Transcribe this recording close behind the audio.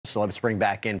So let's bring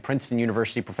back in Princeton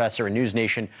University professor and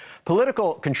NewsNation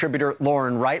political contributor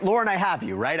Lauren Wright. Lauren, I have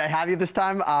you, right? I have you this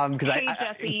time Hey,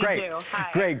 Jesse, great, you do. Hi.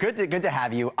 Great, good to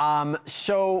have you.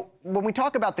 So when we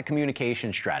talk about the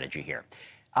communication strategy here,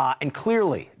 and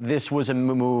clearly this was a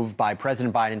move by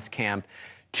President Biden's camp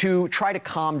to try to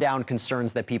calm down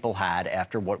concerns that people had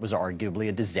after what was arguably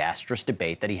a disastrous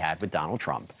debate that he had with Donald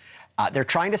Trump. They're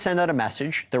trying to send out a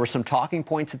message. There were some talking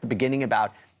points at the beginning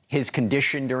about his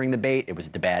condition during the debate. It was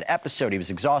a bad episode. He was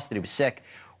exhausted. He was sick.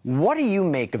 What do you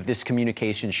make of this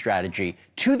communication strategy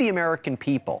to the American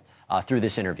people through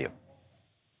this interview?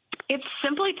 It's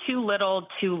simply too little,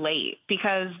 too late,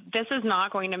 because this is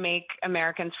not going to make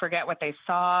Americans forget what they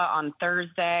saw on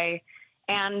Thursday.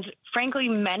 And frankly,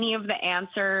 many of the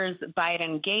answers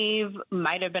Biden gave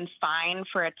might have been fine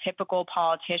for a typical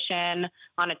politician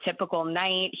on a typical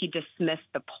night. He dismissed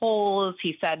the polls.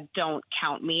 He said, "Don't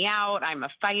count me out. I'm a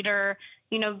fighter."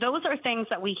 You know, those are things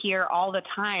that we hear all the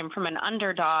time from an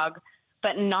underdog,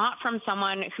 but not from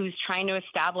someone who's trying to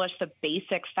establish the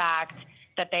basic fact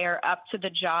that they are up to the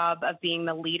job of being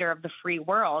the leader of the free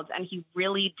world. And he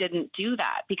really didn't do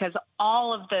that, because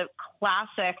all of the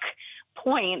classic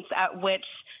points at which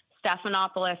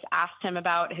Stephanopoulos asked him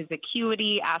about his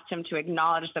acuity, asked him to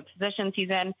acknowledge the positions he's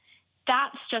in,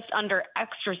 that's just under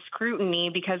extra scrutiny,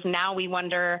 because now we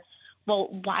wonder, well,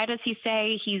 why does he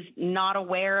say he's not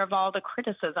aware of all the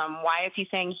criticism? Why is he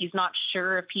saying he's not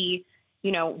sure if he,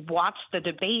 watched the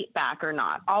debate back or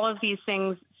not? All of these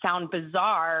things sound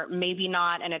bizarre, maybe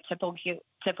not in a typical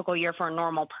year for a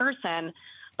normal person,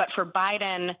 but for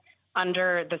Biden,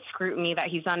 under the scrutiny that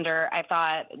he's under, I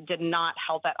thought did not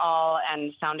help at all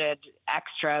and sounded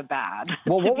extra bad.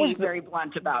 Well, what to was be very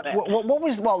blunt about it. What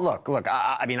was? Well, look.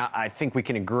 I think we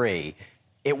can agree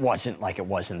it wasn't like it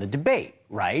was in the debate,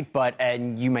 right?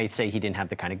 And you may say he didn't have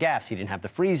the kind of gaffes, he didn't have the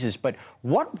freezes, but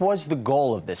what was the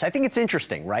goal of this? I think it's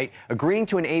interesting, right? Agreeing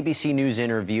to an ABC News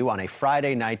interview on a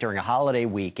Friday night during a holiday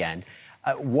weekend.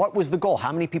 What was the goal?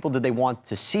 How many people did they want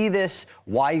to see this?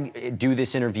 Why do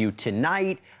this interview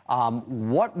tonight?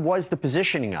 What was the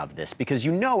positioning of this? Because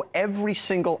every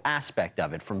single aspect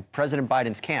of it from President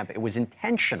Biden's camp, it was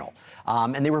intentional.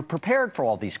 And they were prepared for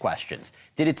all these questions.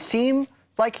 Did it seem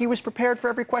like he was prepared for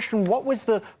every question? What was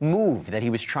the move that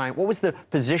he was trying? What was the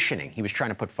positioning he was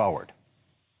trying to put forward?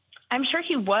 I'm sure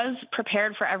he was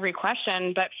prepared for every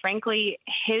question, but frankly,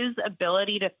 his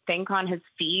ability to think on his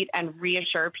feet and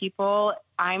reassure people,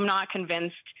 I'm not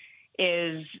convinced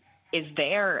is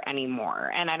there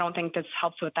anymore. And I don't think this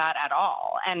helps with that at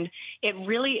all. And it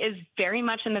really is very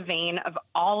much in the vein of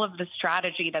all of the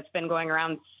strategy that's been going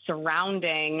around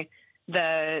surrounding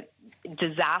the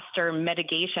disaster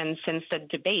mitigation since the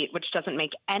debate, which doesn't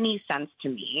make any sense to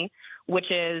me,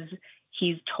 which is,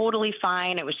 he's totally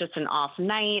fine. It was just an off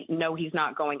night. No, he's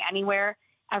not going anywhere.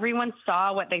 Everyone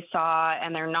saw what they saw,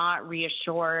 and they're not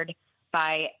reassured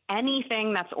by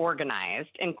anything that's organized.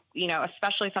 And,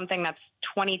 especially something that's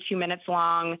 22 minutes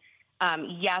long.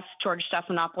 Yes, George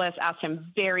Stephanopoulos asked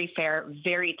him very fair,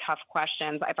 very tough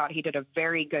questions. I thought he did a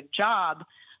very good job.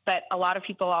 But a lot of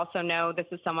people also know this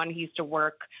is someone who used to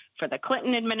work for the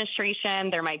Clinton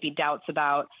administration. There might be doubts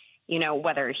about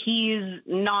whether he's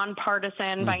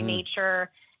nonpartisan by nature.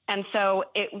 And so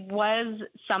it was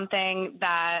something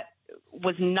that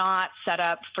was not set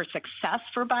up for success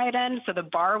for Biden. So the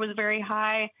bar was very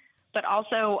high. But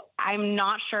also, I'm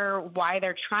not sure why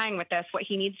they're trying with this. What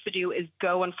he needs to do is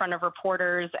go in front of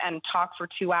reporters and talk for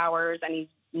 2 hours, and he's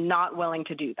not willing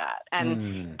to do that.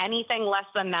 And anything less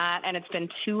than that, and it's been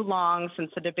too long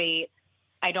since the debate,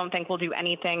 I don't think we'll do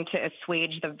anything to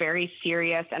assuage the very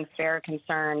serious and fair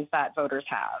concerns that voters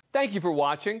have. Thank you for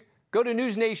watching. Go to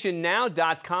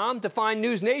newsnationnow.com to find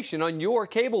NewsNation on your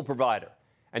cable provider.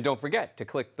 And don't forget to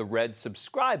click the red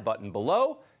subscribe button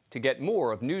below to get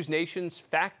more of NewsNation's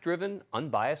fact-driven,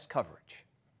 unbiased coverage.